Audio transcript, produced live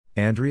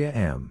Andrea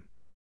M.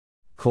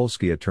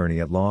 Kolsky Attorney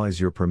at Law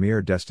is your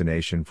premier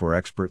destination for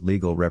expert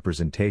legal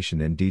representation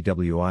in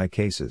DWI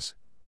cases.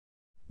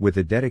 With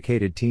a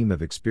dedicated team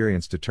of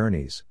experienced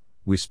attorneys,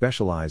 we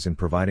specialize in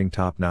providing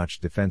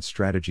top-notch defense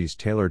strategies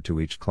tailored to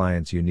each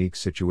client's unique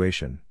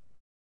situation.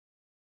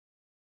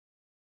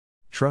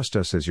 Trust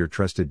us as your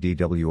trusted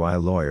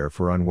DWI lawyer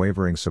for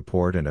unwavering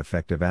support and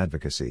effective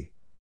advocacy.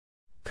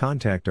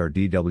 Contact our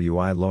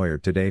DWI lawyer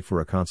today for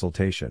a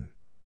consultation.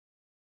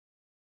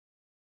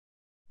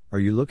 Are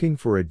you looking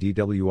for a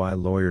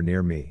DWI lawyer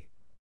near me?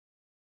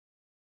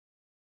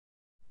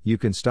 You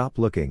can stop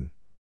looking.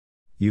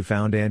 You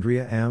found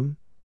Andrea M.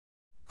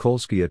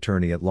 Kolsky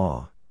Attorney at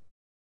Law.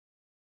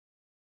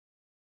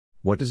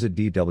 What does a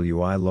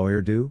DWI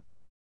lawyer do?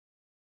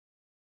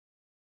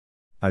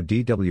 A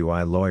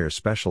DWI lawyer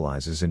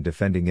specializes in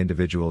defending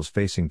individuals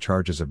facing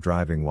charges of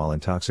driving while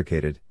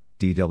intoxicated,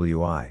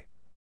 DWI.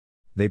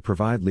 They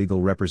provide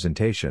legal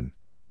representation,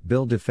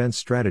 build defense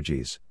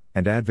strategies,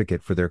 and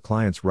advocate for their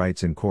clients'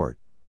 rights in court.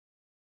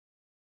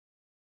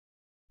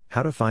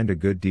 How to find a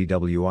good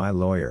DWI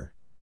lawyer?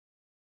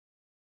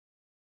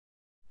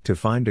 To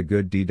find a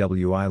good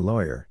DWI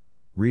lawyer,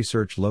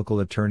 research local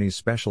attorneys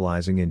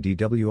specializing in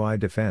DWI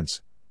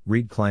defense,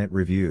 read client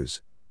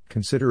reviews,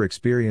 consider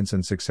experience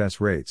and success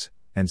rates,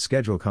 and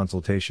schedule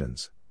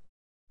consultations.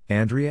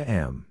 Andrea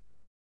M.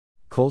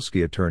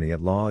 Kolsky Attorney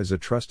at Law is a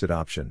trusted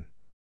option.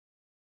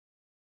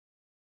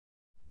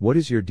 What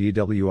is your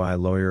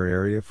DWI lawyer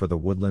area for the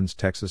Woodlands,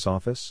 Texas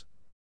office?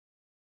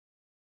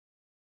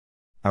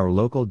 Our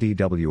local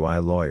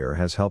DWI lawyer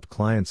has helped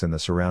clients in the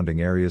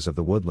surrounding areas of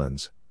the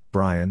Woodlands,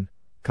 Bryan,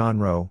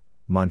 Conroe,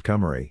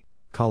 Montgomery,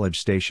 College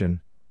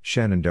Station,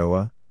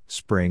 Shenandoah,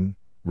 Spring,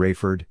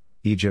 Rayford,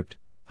 Egypt,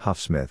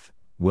 Huffsmith,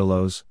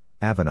 Willows,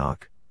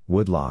 Avanock,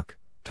 Woodlock,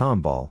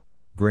 Tomball,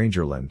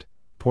 Grangerland,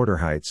 Porter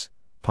Heights,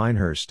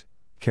 Pinehurst,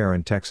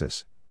 Caron,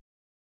 Texas.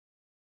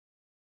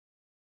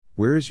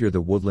 Where is your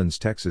The Woodlands,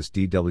 Texas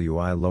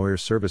DWI Lawyer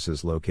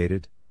Services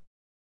located?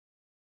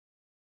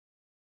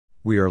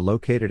 We are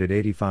located at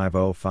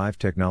 8505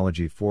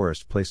 Technology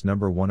Forest Place No.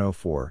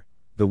 104,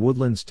 The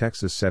Woodlands,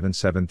 Texas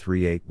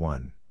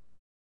 77381.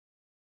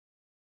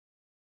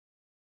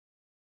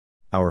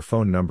 Our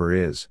phone number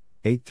is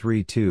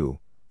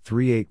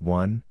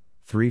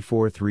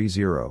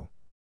 832-381-3430.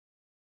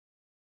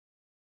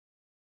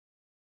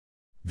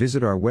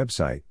 Visit our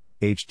website,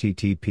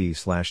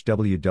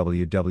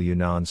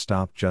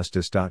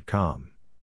 http://www.nonstopjustice.com.